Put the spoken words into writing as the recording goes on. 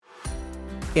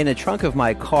In the trunk of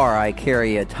my car, I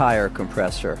carry a tire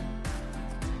compressor.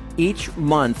 Each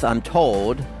month, I'm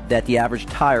told that the average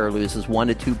tire loses 1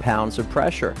 to 2 pounds of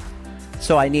pressure.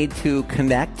 So I need to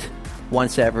connect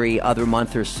once every other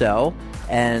month or so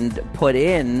and put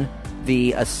in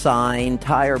the assigned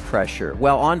tire pressure.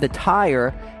 Well, on the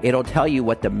tire, it'll tell you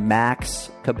what the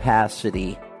max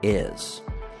capacity is.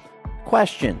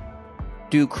 Question: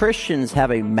 do Christians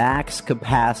have a max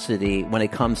capacity when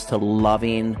it comes to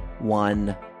loving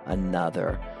one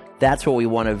another? That's what we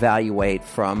want to evaluate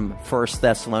from 1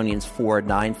 Thessalonians 4,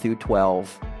 9 through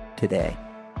 12 today.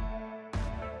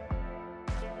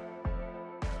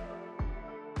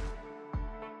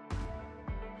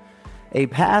 A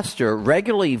pastor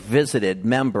regularly visited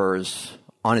members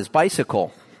on his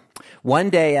bicycle. One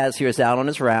day, as he was out on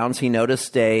his rounds, he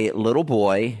noticed a little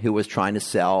boy who was trying to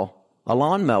sell a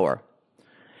lawnmower.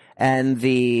 And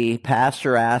the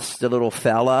pastor asked the little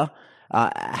fella,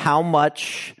 how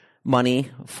much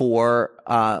money for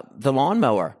the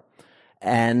lawnmower?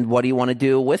 And what do you want to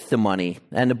do with the money?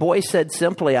 And the boy said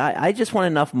simply, I just want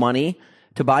enough money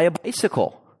to buy a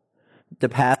bicycle. The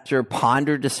pastor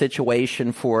pondered the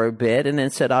situation for a bit and then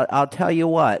said, I'll tell you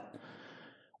what,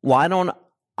 why don't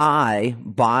I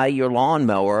buy your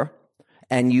lawnmower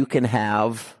and you can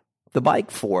have the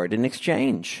bike for it in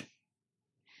exchange?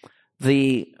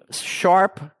 The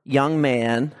sharp young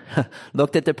man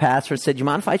looked at the pastor and said, you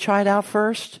mind if I try it out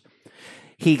first?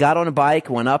 He got on a bike,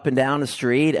 went up and down the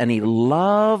street, and he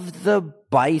loved the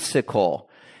bicycle.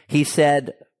 He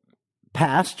said,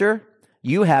 Pastor,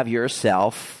 you have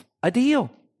yourself a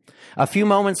deal. A few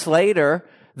moments later,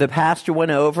 the pastor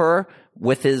went over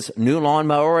with his new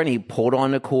lawnmower and he pulled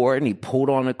on the cord and he pulled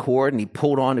on the cord and he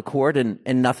pulled on the cord and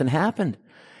nothing happened.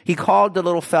 He called the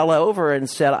little fella over and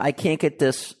said, I can't get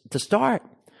this to start.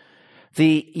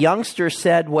 The youngster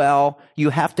said, well,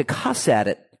 you have to cuss at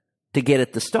it to get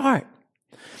it to start.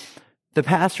 The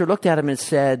pastor looked at him and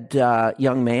said,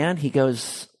 young man, he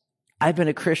goes, I've been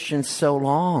a Christian so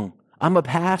long. I'm a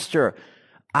pastor.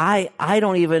 I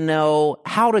don't even know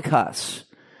how to cuss.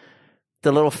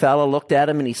 The little fellow looked at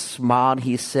him and he smiled.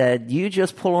 He said, you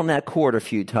just pull on that cord a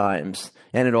few times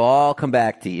and it'll all come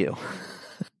back to you.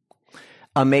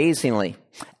 Amazingly,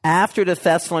 after the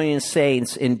Thessalonian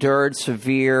saints endured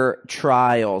severe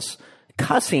trials,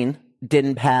 cussing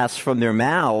didn't pass from their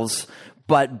mouths,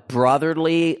 but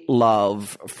brotherly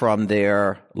love from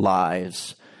their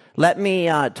lives. Let me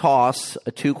toss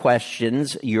 2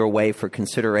 questions your way for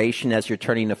consideration as you're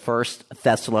turning to 1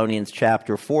 Thessalonians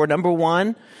chapter 4. Number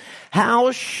 1,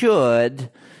 how should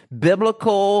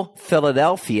biblical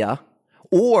Philadelphia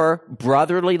or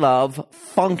brotherly love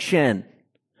function?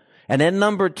 And then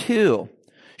number 2,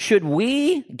 should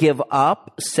we give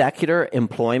up secular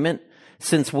employment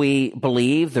since we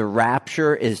believe the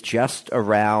rapture is just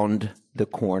around the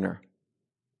corner?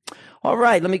 All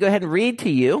right, let me go ahead and read to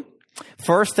you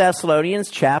 1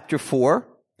 Thessalonians chapter 4,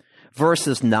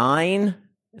 verses 9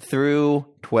 through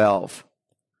 12.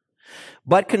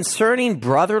 But concerning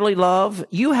brotherly love,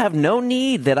 you have no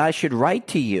need that I should write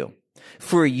to you,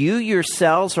 for you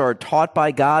yourselves are taught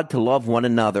by God to love one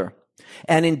another.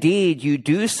 And indeed, you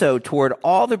do so toward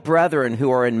all the brethren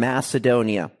who are in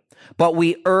Macedonia. But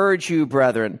we urge you,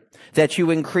 brethren, that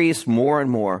you increase more and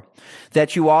more,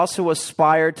 that you also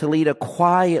aspire to lead a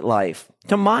quiet life,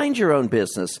 to mind your own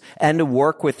business, and to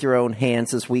work with your own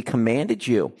hands as we commanded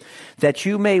you, that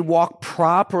you may walk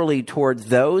properly towards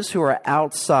those who are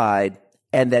outside,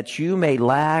 and that you may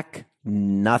lack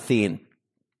nothing.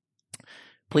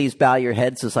 Please bow your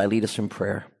heads as I lead us in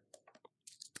prayer.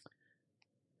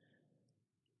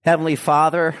 Heavenly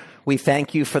Father, we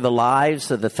thank you for the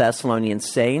lives of the Thessalonian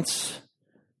saints,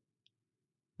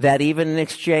 that even in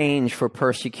exchange for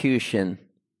persecution,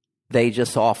 they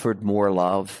just offered more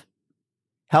love.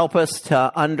 Help us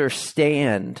to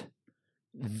understand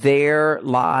their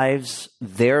lives,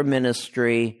 their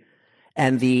ministry,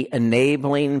 and the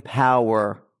enabling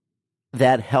power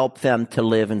that helped them to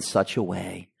live in such a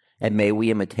way. And may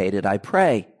we imitate it, I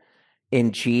pray,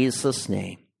 in Jesus'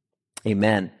 name.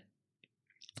 Amen.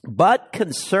 But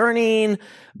concerning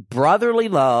brotherly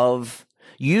love,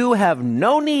 you have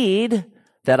no need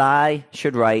that I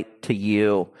should write to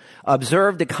you.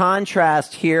 Observe the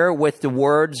contrast here with the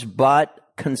words, but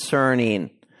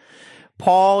concerning.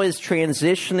 Paul is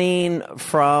transitioning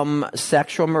from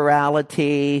sexual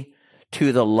morality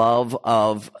to the love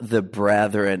of the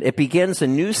brethren. It begins a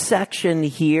new section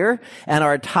here, and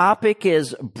our topic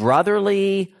is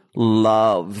brotherly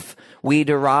love. We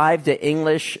derive the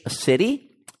English city,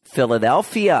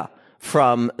 Philadelphia,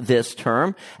 from this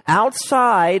term.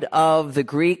 Outside of the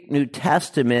Greek New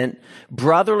Testament,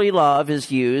 brotherly love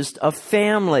is used of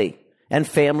family. and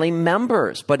family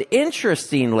members. But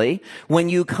interestingly, when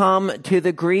you come to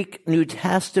the Greek New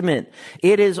Testament,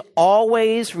 it is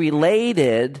always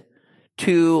related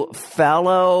to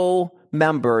fellow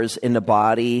members in the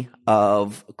body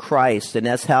of Christ. And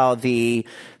that's how the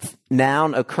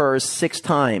noun occurs 6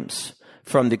 times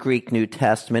from the Greek New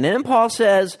Testament. And Paul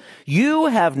says, you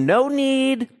have no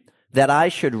need that I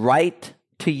should write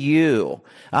to you.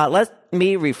 Let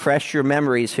me refresh your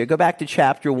memories here. Go back to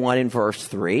chapter 1 and verse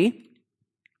 3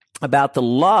 about the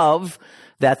love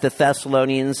that the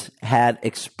Thessalonians had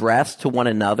expressed to one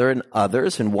another and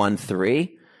others in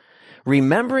 1:3.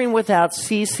 Remembering without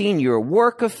ceasing your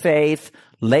work of faith,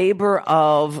 labor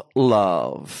of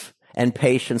love, and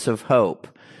patience of hope.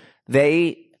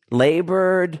 They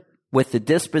labored with the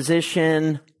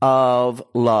disposition of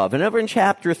love. And over in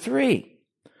chapter 3,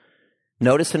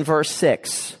 notice in verse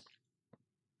 6,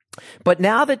 but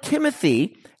now that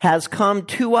Timothy has come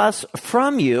to us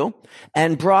from you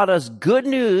and brought us good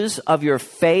news of your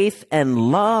faith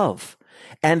and love,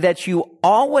 and that you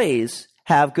always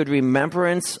have good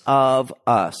remembrance of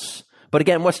us. But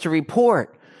again, what's the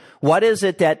report? What is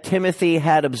it that Timothy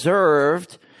had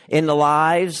observed in the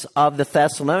lives of the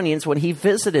Thessalonians when he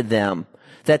visited them?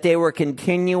 That they were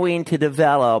continuing to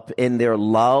develop in their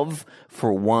love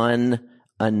for one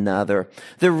another.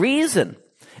 The reason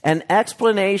an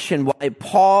explanation why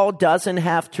Paul doesn't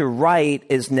have to write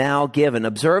is now given.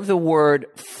 Observe the word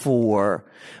for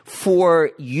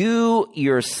you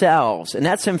yourselves. And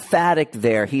that's emphatic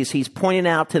there. He's pointing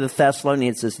out to the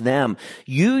Thessalonians as them.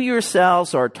 You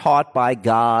yourselves are taught by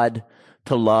God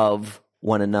to love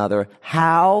one another.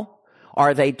 How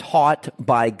are they taught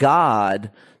by God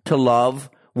to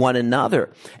love one another?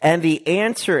 And the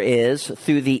answer is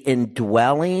through the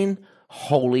indwelling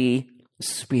Holy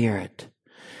Spirit.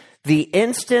 The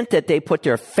instant that they put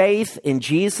their faith in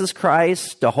Jesus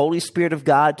Christ, the Holy Spirit of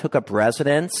God took up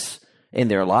residence in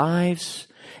their lives,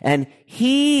 and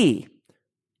He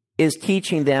is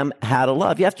teaching them how to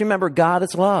love. You have to remember, God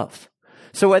is love.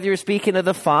 So whether you're speaking of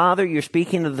the Father, you're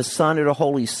speaking of the Son, or the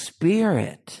Holy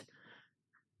Spirit,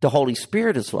 the Holy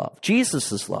Spirit is love.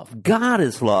 Jesus is love. God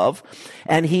is love,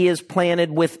 and He is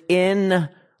planted within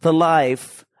the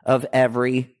life of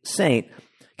every saint.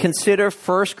 Consider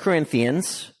 1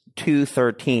 Corinthians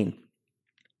 2:13.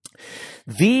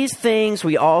 These things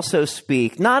we also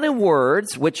speak, not in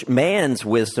words which man's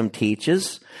wisdom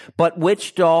teaches, but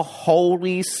which the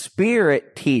Holy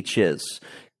Spirit teaches,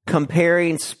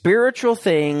 comparing spiritual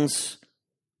things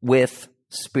with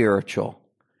spiritual.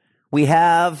 We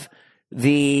have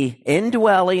the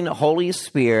indwelling Holy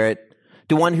Spirit,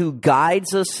 the one who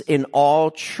guides us in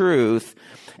all truth,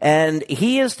 and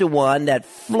He is the one that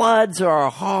floods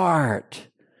our heart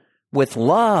with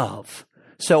love,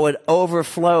 so it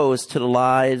overflows to the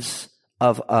lives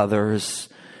of others.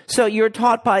 So you're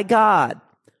taught by God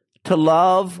to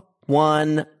love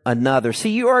one another. See,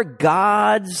 you are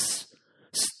God's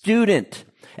student,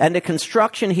 and the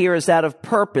construction here is that of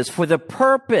purpose, for the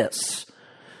purpose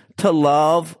to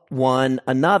love one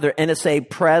another. And it's a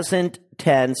present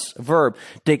tense verb,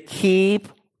 to keep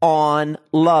on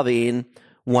loving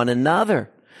one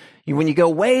another. When you go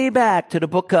way back to the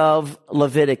book of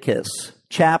Leviticus,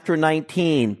 chapter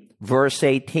 19, verse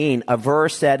 18, a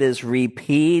verse that is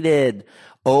repeated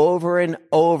over and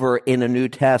over in the New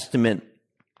Testament.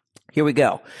 Here we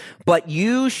go. But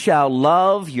you shall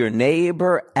love your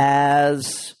neighbor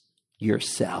as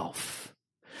yourself.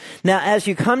 Now, as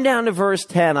you come down to verse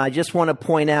 10, I just want to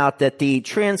point out that the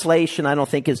translation I don't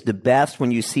think is the best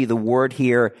when you see the word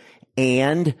here,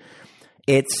 and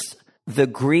it's the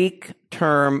Greek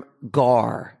term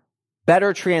gar,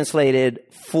 better translated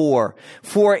for.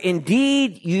 For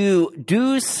indeed you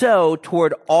do so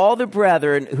toward all the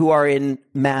brethren who are in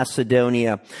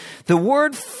Macedonia. The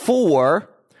word for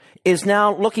is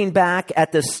now looking back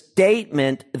at the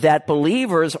statement that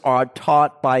believers are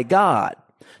taught by God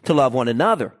to love one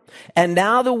another. And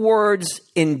now the words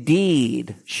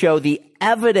indeed show the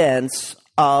evidence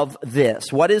of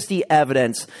this. What is the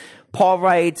evidence? Paul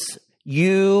writes,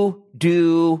 you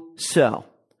do so.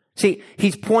 See,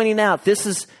 he's pointing out this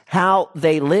is how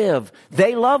they live.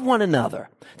 They love one another.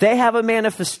 They have a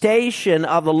manifestation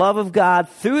of the love of God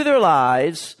through their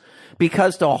lives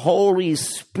because the Holy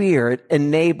Spirit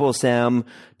enables them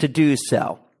to do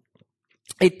so.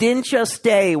 It didn't just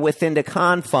stay within the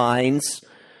confines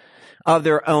of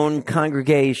their own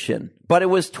congregation, but it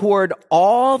was toward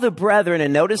all the brethren,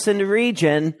 and notice in the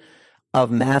region of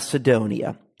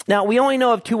Macedonia. Now, we only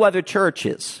know of 2 other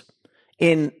churches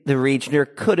in the region. There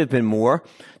could have been more.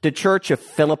 The church of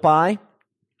Philippi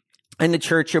and the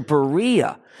church of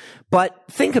Berea. But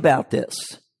think about this.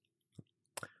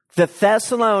 the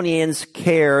Thessalonians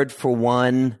cared for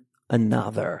one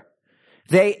another.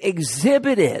 They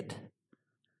exhibited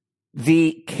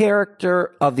the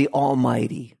character of the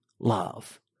Almighty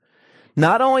love.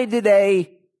 Not only did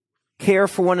they care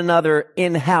for one another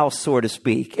in-house, so to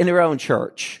speak, in their own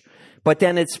church, but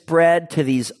then it spread to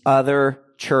these other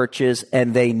churches,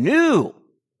 and they knew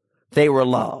they were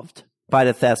loved by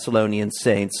the Thessalonian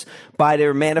saints, by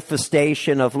their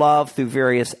manifestation of love through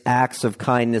various acts of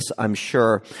kindness, I'm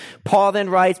sure. Paul then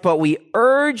writes, but we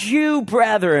urge you,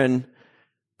 brethren,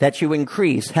 that you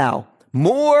increase. How?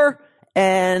 More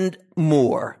and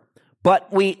more.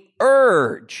 But we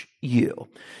urge you.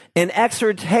 An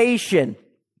exhortation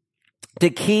to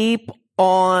keep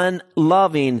on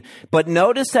loving. But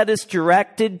notice that it's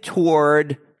directed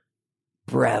toward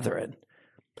brethren.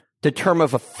 The term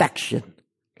of affection.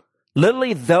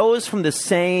 Literally those from the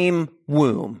same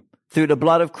womb. Through the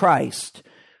blood of Christ,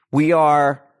 we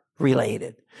are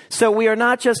related. So we are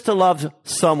not just to love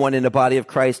someone in the body of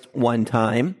Christ one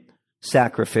time,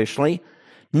 sacrificially,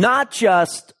 not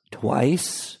just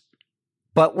twice,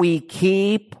 but we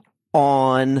keep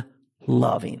on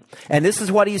loving. And this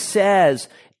is what he says,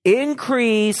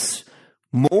 increase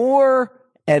more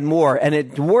and more.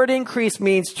 And the word increase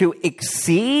means to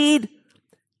exceed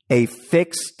a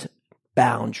fixed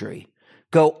boundary.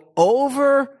 Go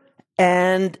over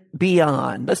and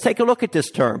beyond. Let's take a look at this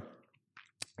term.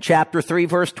 Chapter 3,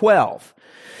 verse 12.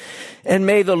 And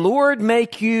may the Lord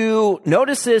make you,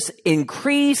 notice this,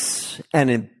 increase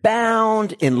and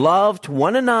abound in love to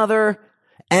one another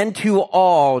and to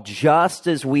all, just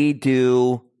as we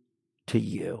do to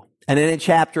you. And then in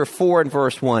chapter 4 and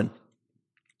verse 1.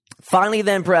 Finally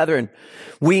then, brethren,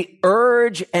 we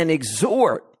urge and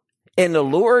exhort in the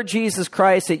Lord Jesus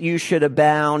Christ that you should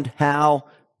abound. How?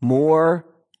 More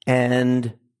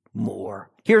and more.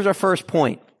 Here's our first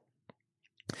point.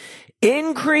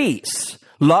 Increase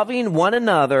loving one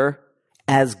another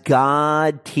as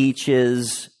God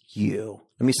teaches you.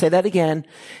 Let me say that again.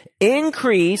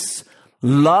 Increase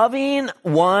loving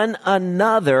one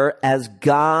another as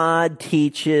God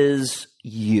teaches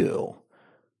you.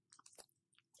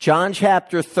 John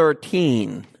chapter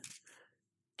 13.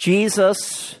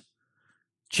 Jesus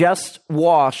just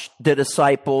washed the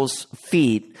disciples'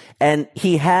 feet. And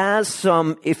he has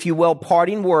some, if you will,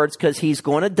 parting words because he's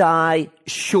going to die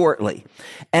shortly.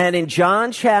 And in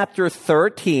John chapter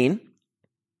 13,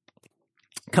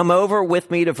 come over with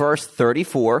me to verse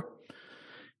 34,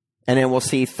 and then we'll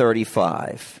see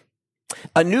 35.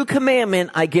 A new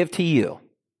commandment I give to you,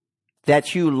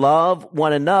 that you love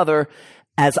one another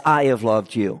as I have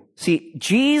loved you. See,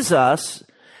 Jesus,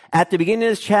 at the beginning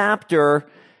of this chapter,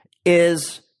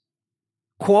 is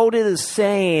quoted as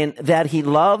saying that he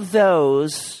loved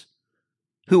those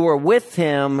who were with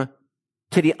him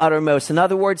to the uttermost. In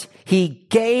other words, he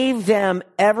gave them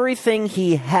everything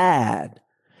he had.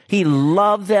 He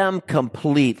loved them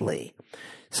completely.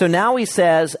 So now he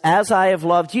says, as I have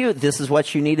loved you, this is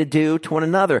what you need to do to one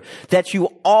another. That you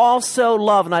also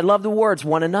love, and I love the words,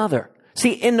 one another.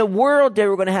 See, in the world, they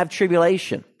were going to have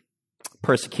tribulation,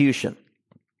 persecution.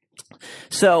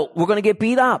 So we're going to get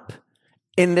beat up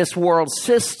in this world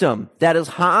system that is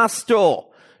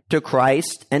hostile to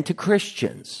Christ and to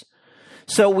Christians.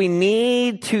 So we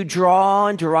need to draw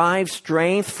and derive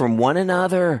strength from one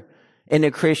another in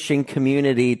the Christian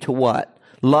community to what?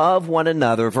 Love one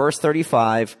another. Verse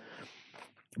 35,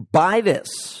 by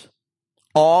this,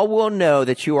 all will know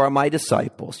that you are my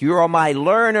disciples. You are my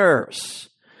learners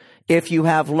if you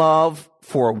have love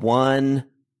for one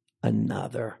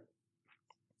another.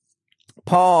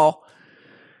 Paul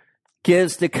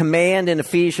gives the command in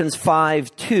Ephesians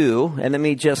 5:2, and let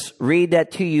me just read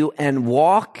that to you, and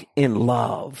walk in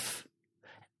love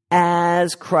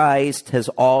as Christ has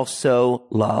also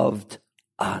loved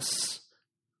us.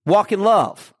 Walk in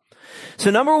love. So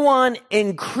number one,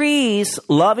 increase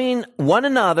loving one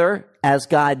another as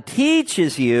God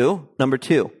teaches you. Number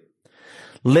two,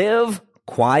 live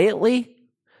quietly,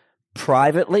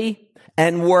 privately,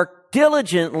 and work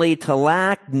diligently to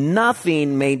lack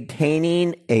nothing,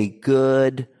 maintaining a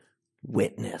good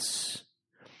witness.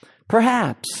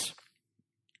 Perhaps,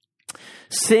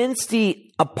 since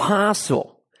the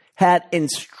apostle had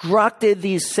instructed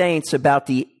these saints about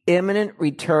the imminent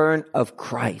return of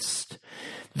Christ,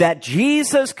 that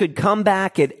Jesus could come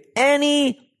back at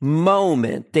any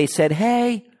moment, they said,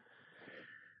 hey,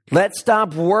 let's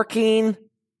stop working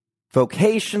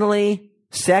vocationally,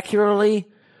 secularly.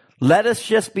 Let us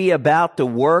just be about the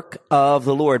work of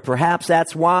the Lord. Perhaps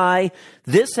that's why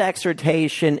this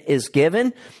exhortation is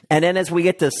given. And then as we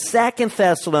get to 2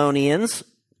 Thessalonians,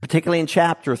 particularly in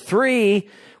chapter 3,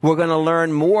 We're going to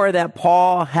learn more that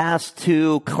Paul has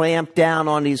to clamp down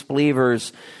on these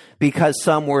believers because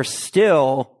some were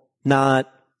still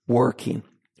not working.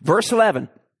 Verse 11,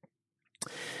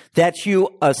 that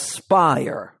you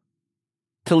aspire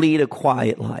to lead a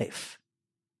quiet life.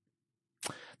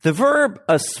 The verb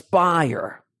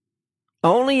aspire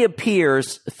only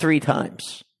appears 3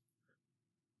 times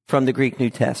from the Greek New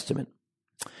Testament.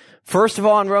 First of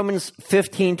all, in Romans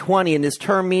 15:20, and this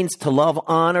term means to love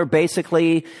honor,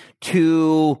 basically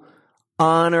to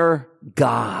honor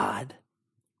God.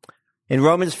 In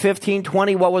Romans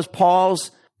 15:20, what was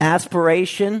Paul's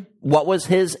aspiration? What was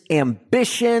his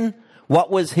ambition?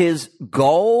 What was his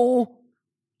goal?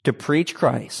 To preach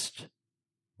Christ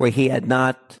where he had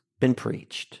not been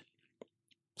preached.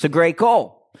 It's a great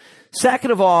goal.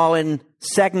 Second of all, in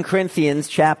 2 Corinthians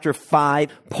chapter 5,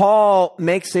 Paul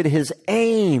makes it his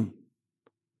aim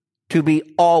to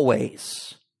be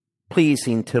always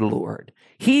pleasing to the Lord.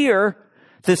 Here,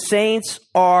 the saints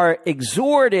are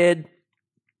exhorted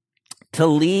to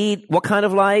lead what kind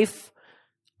of life?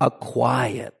 A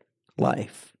quiet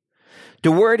life.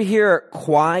 The word here,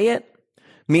 quiet,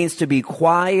 means to be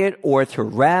quiet or to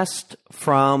rest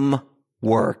from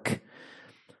work.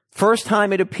 First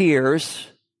time it appears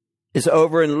is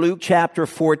over in Luke chapter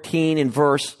 14 in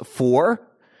verse 4.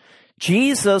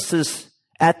 Jesus is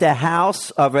at the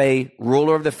house of a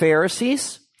ruler of the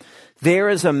Pharisees. There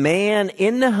is a man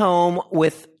in the home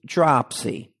with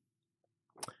dropsy,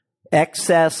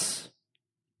 excess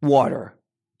water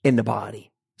in the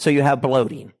body. So you have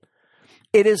bloating.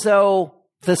 It is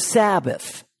the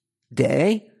Sabbath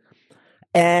day,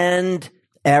 and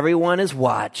everyone is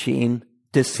watching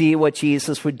to see what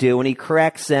Jesus would do, and he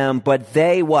corrects them, but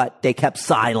they what? They kept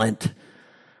silent.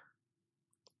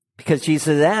 Because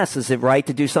Jesus asked, is it right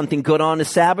to do something good on the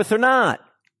Sabbath or not?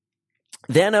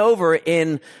 Then over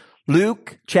in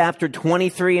Luke chapter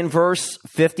 23 and verse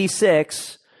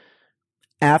 56,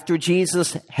 after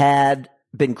Jesus had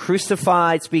been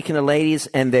crucified, speaking to ladies,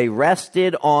 and they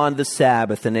rested on the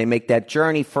Sabbath, and they make that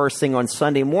journey first thing on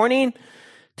Sunday morning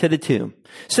to the tomb.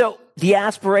 So the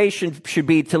aspiration should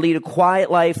be to lead a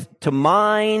quiet life, to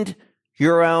mind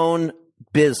your own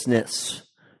business.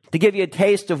 To give you a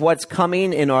taste of what's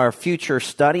coming in our future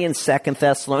study in 2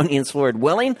 Thessalonians, Lord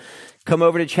willing, come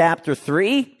over to chapter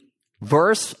 3,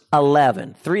 verse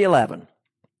 11, 3:11.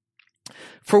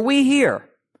 For we hear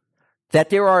that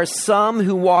there are some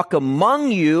who walk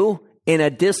among you in a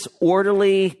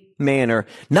disorderly manner,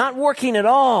 not working at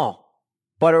all,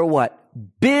 but are what?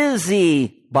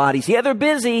 Busy bodies. Yeah, they're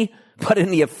busy, but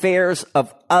in the affairs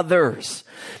of others.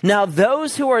 Now,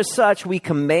 those who are such, we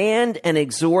command and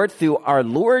exhort through our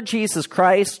Lord Jesus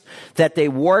Christ that they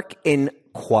work in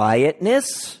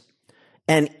quietness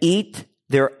and eat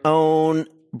their own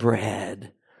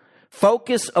bread.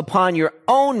 Focus upon your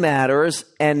own matters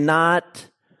and not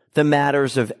the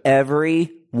matters of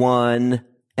everyone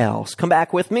else. Come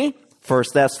back with me. 1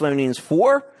 Thessalonians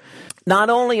 4. Not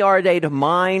only are they to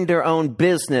mind their own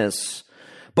business,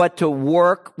 but to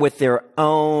work with their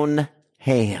own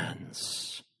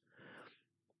hands.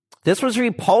 This was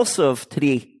repulsive to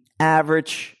the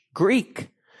average Greek.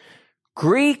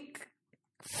 Greek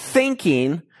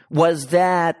thinking was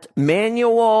that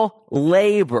manual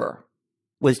labor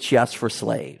was just for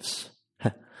slaves.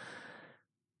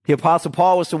 The Apostle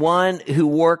Paul was the one who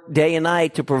worked day and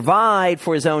night to provide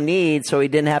for his own needs so he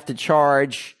didn't have to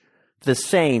charge the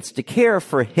saints to care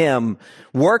for him.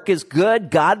 Work is good.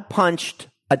 God punched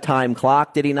a time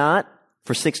clock, did he not?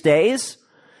 For 6 days.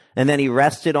 And then he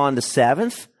rested on the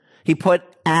 7th. He put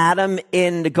Adam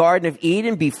in the Garden of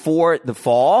Eden before the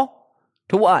fall.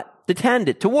 To what? To tend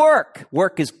it, to work.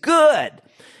 Work is good.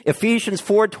 Ephesians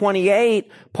 4:28,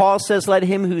 Paul says, let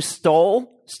him who stole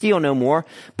steal no more,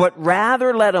 but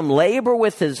rather let him labor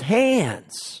with his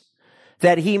hands,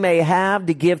 that he may have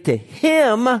to give to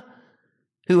him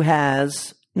who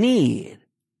has need.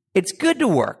 It's good to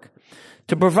work,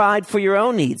 to provide for your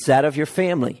own needs, that of your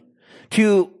family,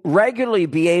 to regularly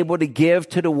be able to give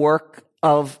to the work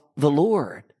of the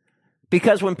Lord.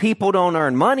 Because when people don't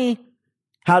earn money,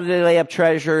 how do they lay up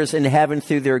treasures in heaven?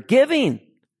 Through their giving.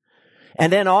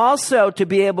 And then also to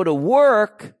be able to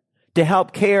work to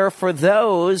help care for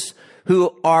those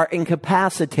who are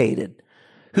incapacitated,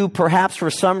 who perhaps for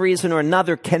some reason or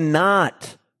another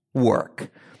cannot work.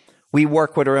 We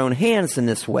work with our own hands in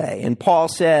this way. And Paul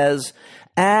says,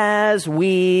 as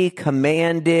we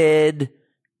commanded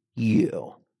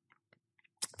you.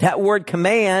 That word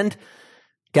command,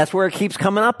 guess where it keeps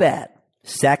coming up at?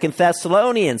 2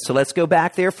 Thessalonians. So let's go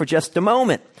back there for just a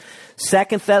moment.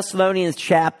 2 Thessalonians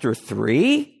chapter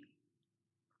 3.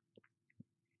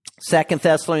 2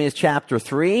 Thessalonians chapter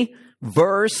 3,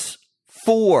 verse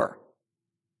 4.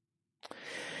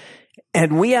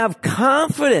 And we have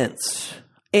confidence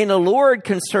in the Lord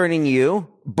concerning you,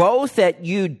 both that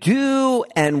you do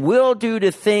and will do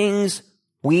the things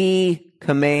we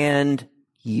command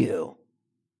you.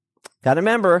 Got to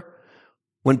remember,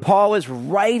 when Paul is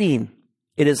writing,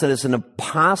 it is as an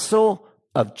apostle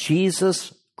of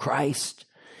Jesus Christ.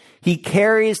 He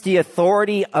carries the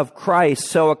authority of Christ.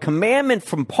 So a commandment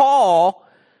from Paul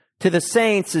to the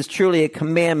saints is truly a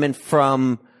commandment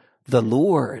from the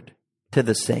Lord to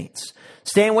the saints.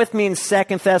 Stand with me in 2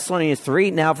 Thessalonians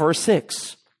 3, now verse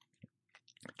 6.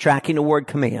 Tracking the word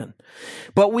command.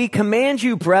 But we command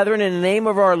you, brethren, in the name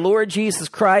of our Lord Jesus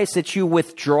Christ, that you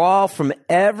withdraw from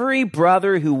every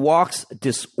brother who walks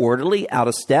disorderly, out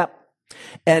of step,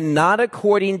 and not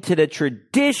according to the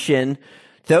tradition,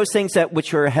 those things that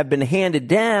which have been handed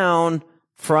down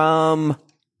from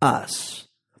us.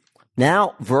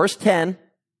 Now, verse 10,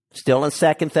 still in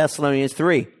 2 Thessalonians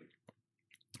 3.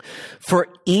 For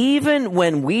even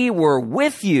when we were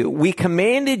with you, we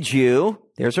commanded you,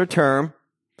 there's our term,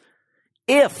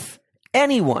 if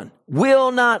anyone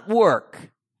will not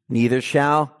work, neither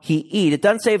shall he eat. It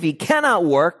doesn't say if he cannot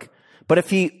work, but if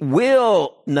he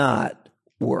will not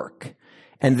work.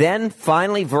 And then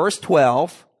finally, verse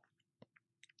 12.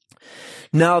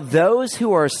 Now those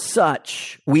who are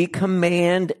such, we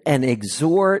command and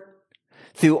exhort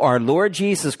through our Lord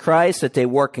Jesus Christ that they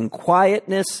work in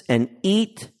quietness and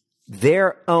eat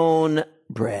their own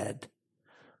bread.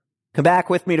 Come back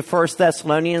with me to 1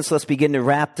 Thessalonians. Let's begin to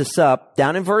wrap this up.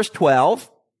 Down in verse 12.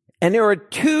 And there are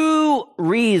two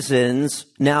reasons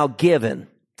now given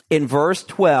in verse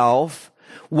 12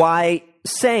 why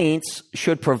saints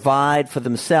should provide for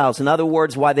themselves. In other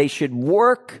words, why they should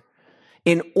work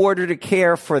in order to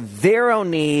care for their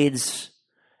own needs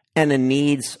and the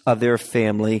needs of their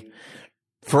family.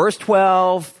 Verse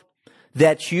 12,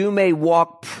 that you may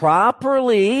walk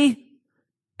properly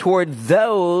toward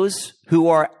those who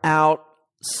are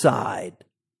outside.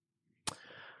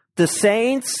 The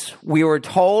saints, we were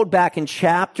told back in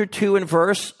chapter 2 and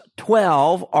verse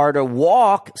 12, are to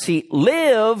walk,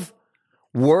 live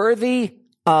worthy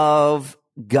of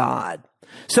God.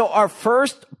 So our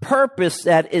first purpose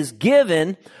that is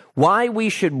given, why we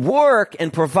should work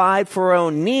and provide for our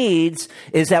own needs,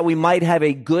 is that we might have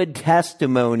a good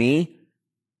testimony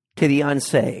to the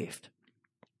unsaved.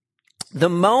 The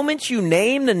moment you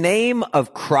name the name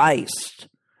of Christ,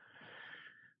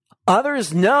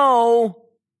 others know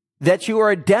that you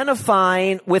are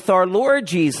identifying with our Lord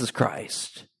Jesus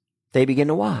Christ. They begin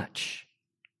to watch.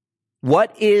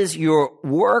 What is your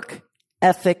work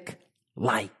ethic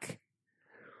like?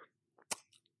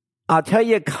 I'll tell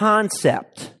you a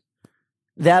concept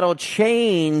that'll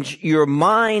change your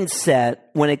mindset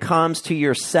when it comes to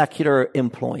your secular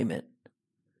employment.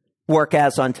 Work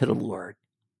as unto the Lord.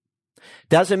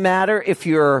 Doesn't matter if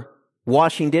you're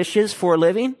washing dishes for a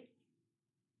living,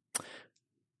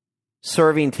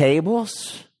 serving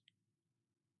tables,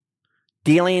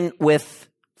 dealing with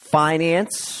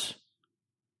finance,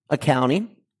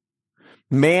 accounting,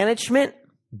 management,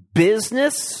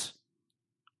 business.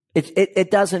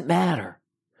 It doesn't matter.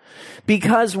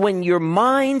 Because when your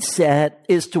mindset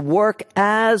is to work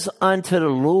as unto the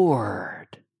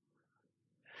Lord,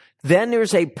 then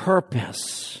there's a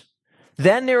purpose.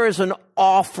 Then there is an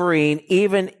offering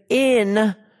even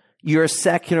in your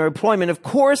secular employment. Of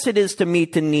course, it is to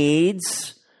meet the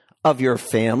needs of your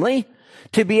family,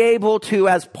 to be able to,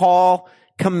 as Paul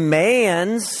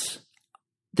commands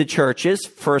the churches,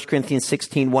 1 Corinthians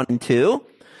 16, 1 and 2,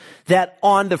 that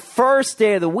on the first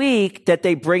day of the week that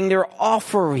they bring their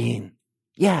offering.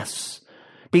 Yes,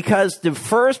 because the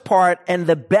first part and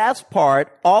the best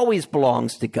part always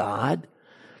belongs to God.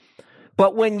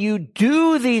 But when you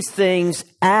do these things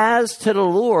as to the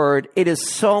Lord, it is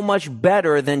so much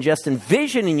better than just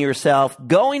envisioning yourself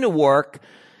going to work,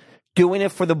 doing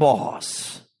it for the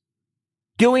boss,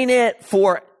 doing it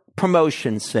for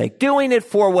promotion's sake, doing it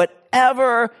for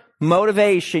whatever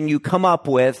motivation you come up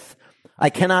with. I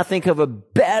cannot think of a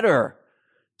better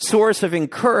source of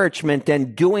encouragement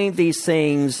than doing these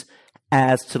things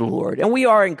as to the Lord. And we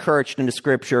are encouraged in the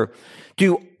scripture,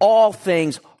 do all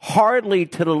things heartily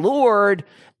to the Lord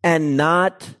and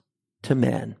not to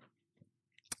men.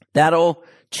 That'll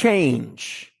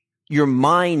change your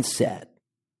mindset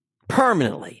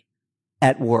permanently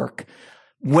at work.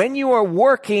 When you are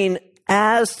working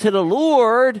as to the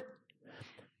Lord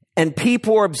and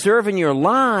people are observing your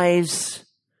lives,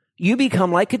 you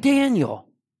become like a Daniel.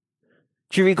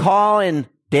 Do you recall in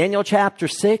Daniel chapter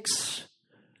 6?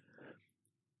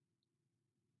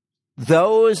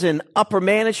 Those in upper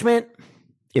management,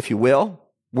 if you will,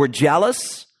 were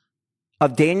jealous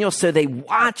of Daniel, so they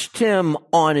watched him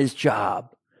on his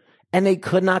job, and they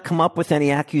could not come up with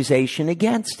any accusation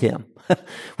against him.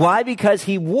 Why? Because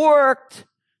he worked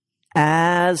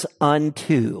as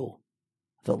unto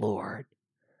the Lord.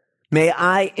 May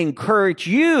I encourage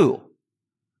you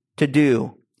to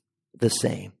do the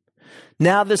same.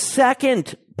 Now, the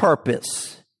second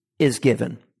purpose is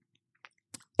given,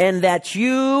 and that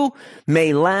you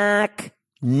may lack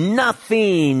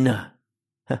nothing.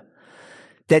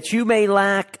 That you may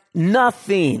lack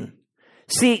nothing.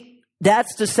 See,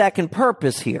 that's the second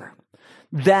purpose here.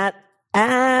 That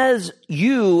as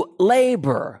you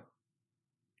labor,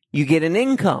 you get an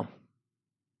income.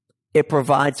 It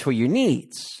provides for your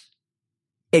needs.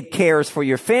 It cares for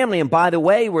your family. And by the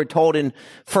way, we're told in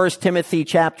 1 Timothy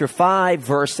chapter 5,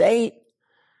 verse 8,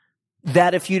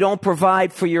 that if you don't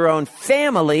provide for your own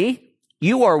family,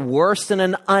 you are worse than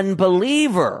an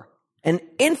unbeliever, an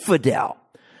infidel.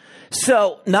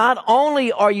 So not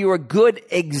only are you a good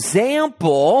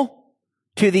example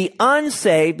to the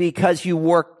unsaved because you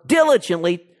work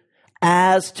diligently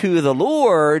as to the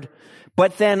Lord,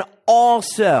 but then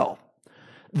also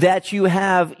that you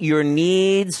have your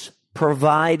needs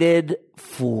provided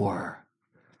for.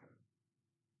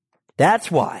 That's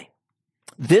why.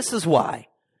 This is why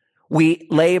we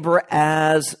labor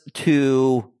as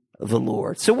to the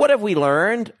Lord. So what have we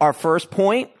learned? Our first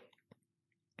point: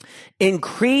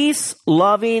 increase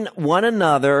loving one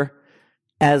another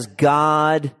as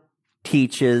God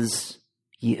teaches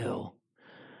you.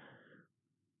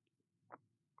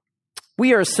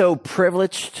 We are so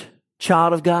privileged,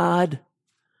 child of God,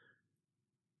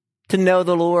 to know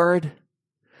the Lord.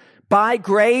 By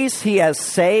grace, He has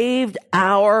saved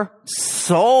our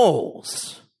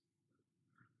souls.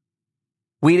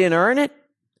 We didn't earn it.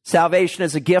 Salvation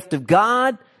is a gift of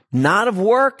God, not of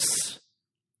works,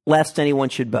 lest anyone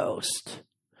should boast.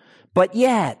 But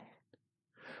yet,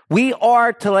 we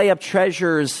are to lay up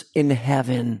treasures in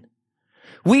heaven.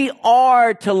 We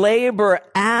are to labor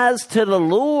as to the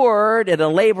Lord in a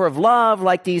labor of love,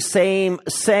 like these same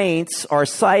saints are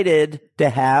cited to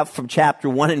have from chapter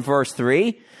 1 and verse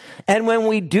 3. And when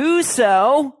we do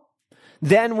so,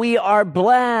 then we are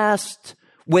blessed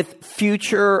with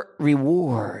future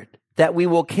reward that we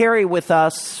will carry with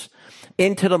us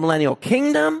into the millennial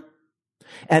kingdom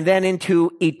and then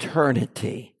into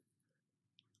eternity.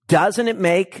 Doesn't it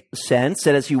make sense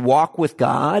that as you walk with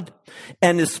God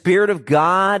and the Spirit of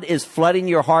God is flooding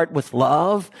your heart with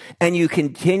love and you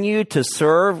continue to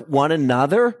serve one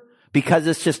another because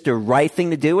it's just the right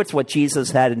thing to do? It's what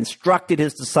Jesus had instructed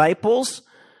His disciples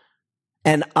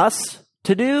and us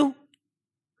to do.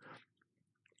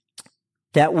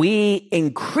 That we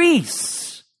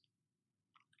increase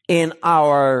in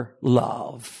our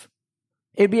love.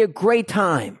 It'd be a great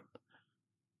time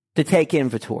to take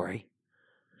inventory.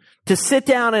 To sit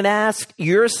down and ask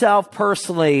yourself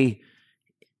personally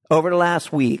over the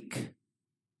last week,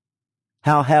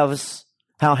 how has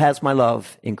my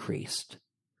love increased?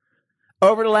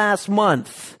 Over the last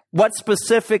month, what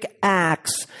specific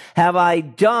acts have I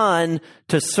done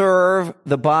to serve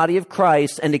the body of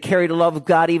Christ and to carry the love of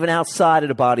God even outside of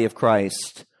the body of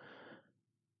Christ?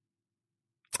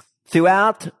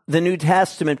 Throughout the New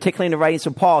Testament, particularly in the writings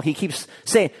of Paul, he keeps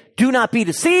saying, do not be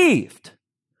deceived.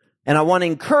 And I want to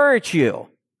encourage you.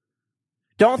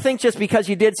 Don't think just because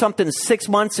you did something 6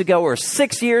 months ago or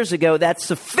 6 years ago, that's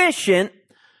sufficient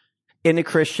in the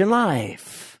Christian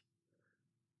life.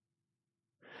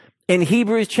 In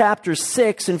Hebrews chapter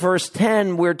 6 and verse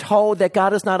 10, we're told that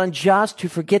God is not unjust to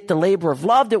forget the labor of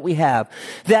love that we have.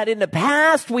 That in the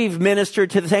past we've ministered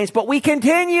to the saints, but we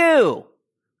continue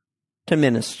to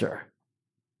minister.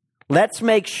 Let's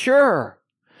make sure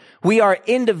we are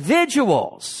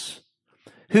individuals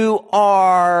who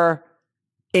are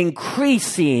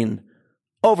increasing,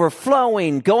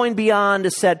 overflowing, going beyond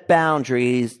the set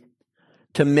boundaries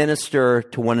to minister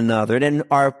to one another. And then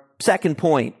our second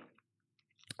point,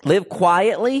 live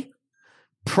quietly,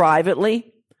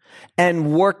 privately,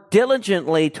 and work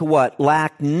diligently to what?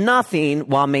 Lack nothing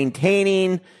while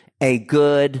maintaining a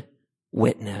good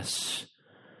witness.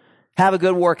 Have a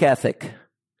good work ethic.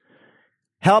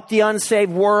 Help the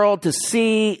unsaved world to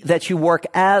see that you work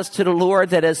as to the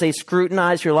Lord, that as they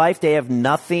scrutinize your life, they have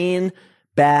nothing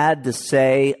bad to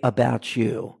say about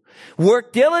you.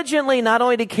 Work diligently not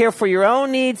only to care for your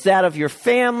own needs, that of your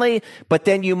family, but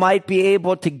then you might be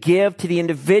able to give to the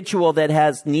individual that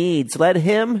has needs. Let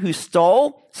him who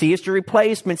stole, see it's your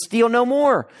replacement, steal no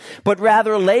more, but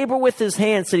rather labor with his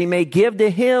hands that he may give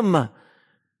to him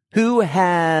who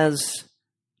has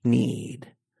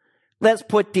need. Let's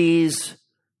put these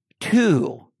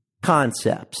two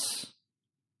concepts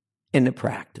into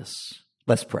practice.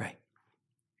 Let's pray.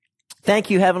 Thank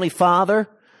you, Heavenly Father.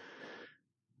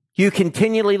 You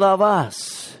continually love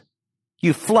us.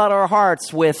 You flood our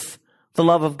hearts with the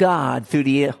love of God through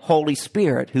the Holy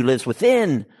Spirit who lives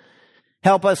within.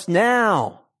 Help us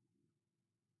now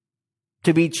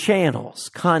to be channels,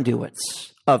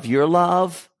 conduits of your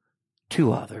love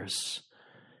to others.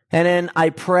 And then I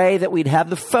pray that we'd have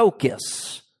the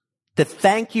focus to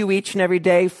thank you each and every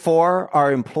day for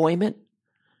our employment,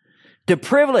 the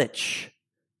privilege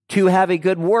to have a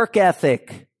good work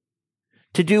ethic,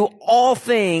 to do all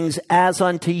things as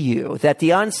unto you, that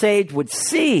the unsaved would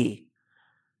see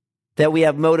that we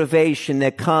have motivation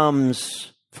that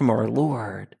comes from our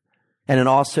Lord, and then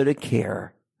also to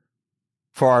care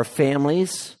for our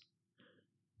families,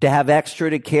 to have extra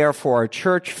to care for our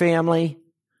church family,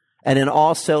 and then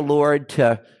also, Lord,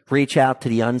 to reach out to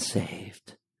the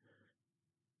unsaved.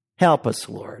 Help us,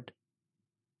 Lord,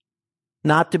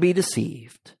 not to be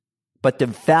deceived, but to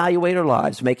evaluate our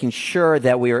lives, making sure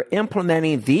that we are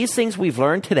implementing these things we've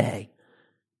learned today.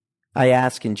 I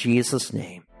ask in Jesus'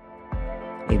 name.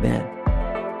 Amen.